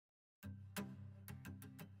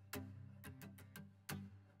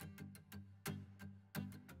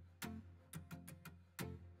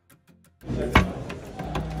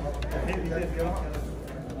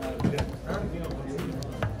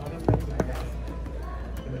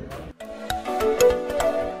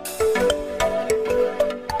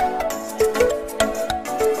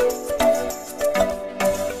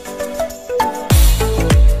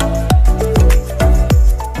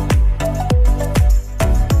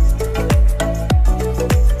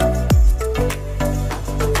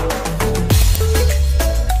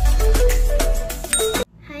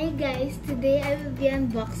Today I will be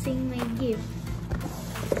unboxing my gift.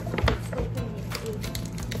 Let's open it.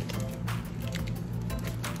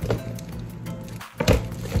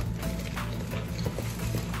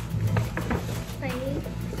 Okay.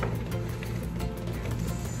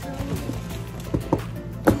 So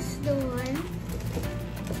this is the one.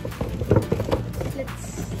 Let's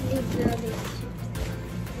leave the other sheet.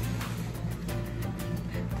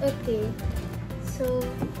 Okay. So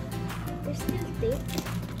there's still tape.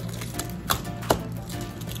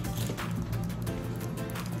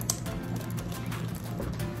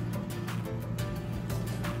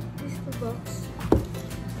 Box.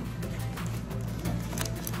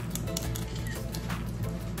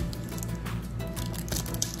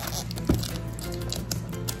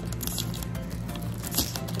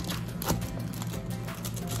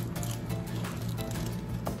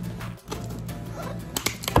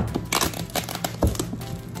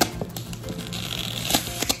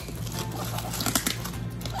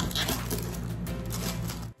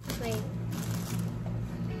 Wait.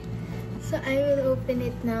 So I will open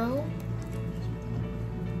it now.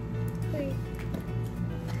 Wait.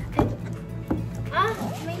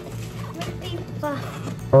 May tape pa.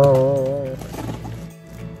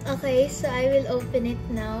 Okay, so I will open it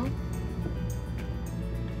now.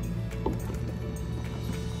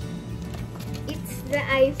 It's the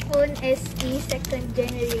iPhone SE 2nd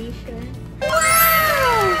generation.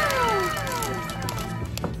 Wow!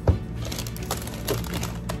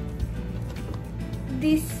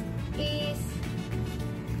 This is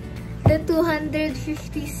the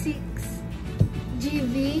 256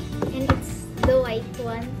 GB and it's the white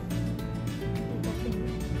one.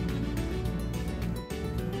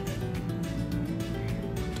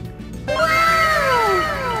 Wow!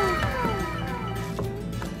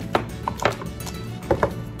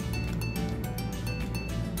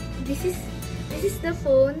 This is the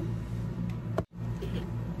phone.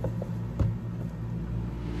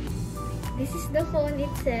 This is the phone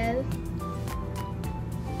itself.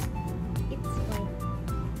 It's white.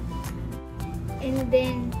 And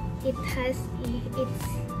then it has its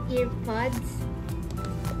earpods,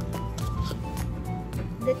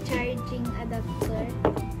 the charging adapter,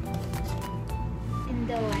 and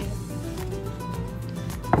the wire.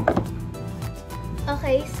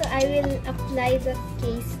 Okay, so I will apply the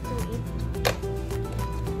case to it.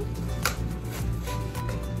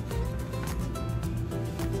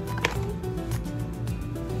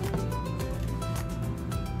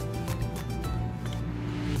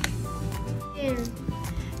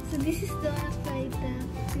 So this is the applied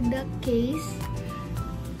to the case.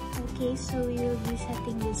 Okay, so we will be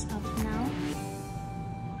setting this up now.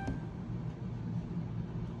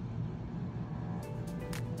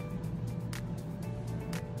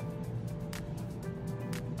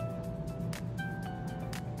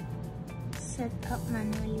 Set up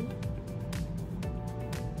manually.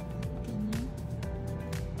 Continue.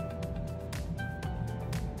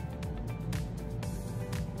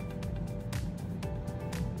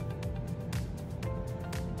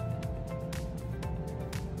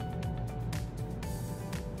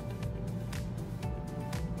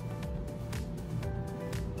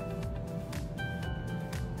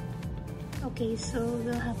 Okay, so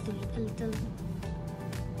we'll have to wait a little bit.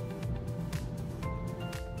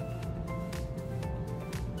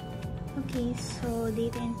 Okay, so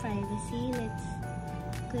data and privacy, let's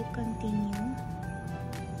click continue.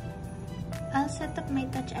 I'll set up my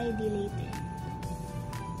Touch ID later,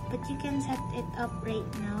 but you can set it up right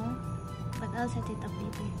now, but I'll set it up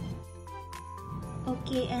later.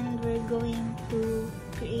 Okay, and we're going to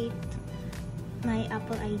create my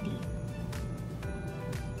Apple ID.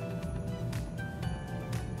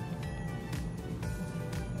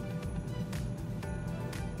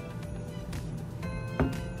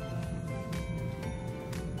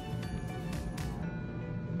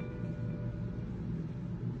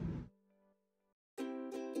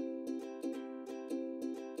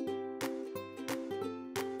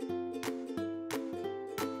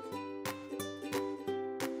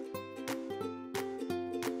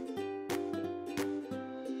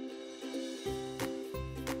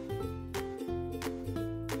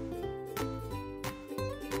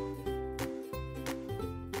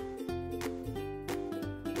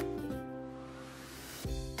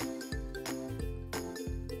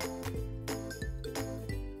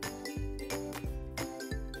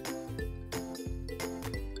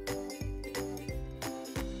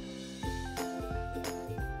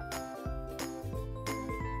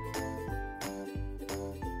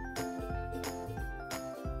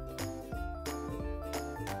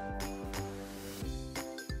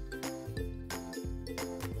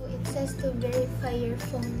 says to verify your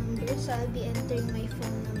phone number, so I'll be entering my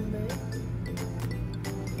phone number.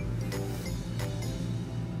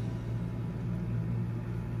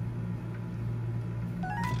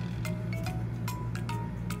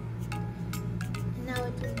 And now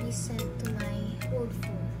it will be sent to my old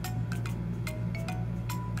phone.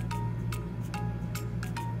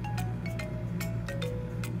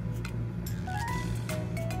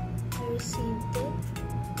 I received it.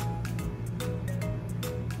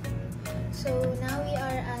 So now we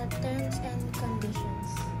are at terms and conditions.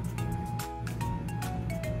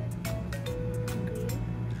 Agree.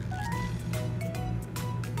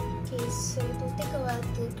 Okay, so it will take a while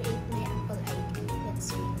to create my Apple ID.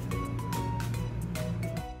 Let's wait.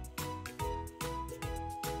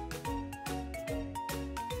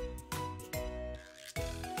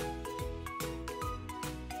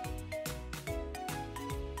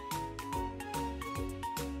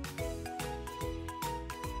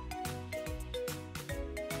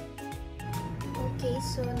 Okay,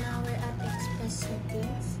 so now we're at Express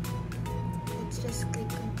settings. Let's just click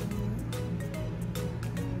continue.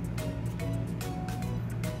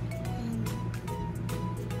 And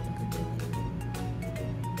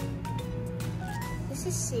this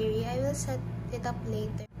is Siri. I will set it up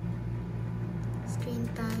later. Screen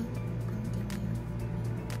time, continue.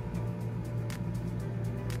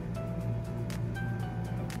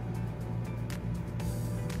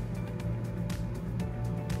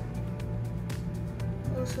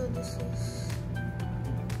 Also, this is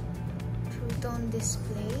True Tone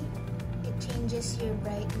display. It changes your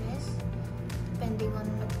brightness depending on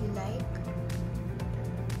what you like.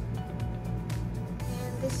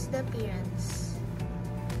 And this is the appearance.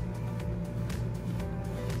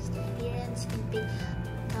 The appearance can pick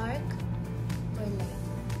dark or light.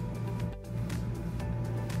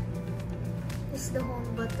 This is the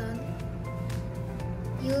home button.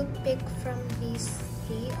 You'll pick from these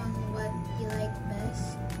three on what you like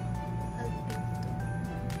best. I'll pick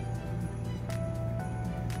 2.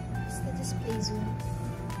 It's the display zoom.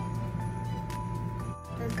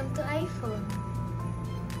 Welcome to iPhone.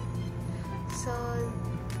 So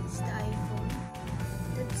it's the iPhone.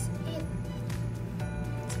 That's it.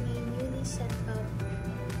 It's my newly set up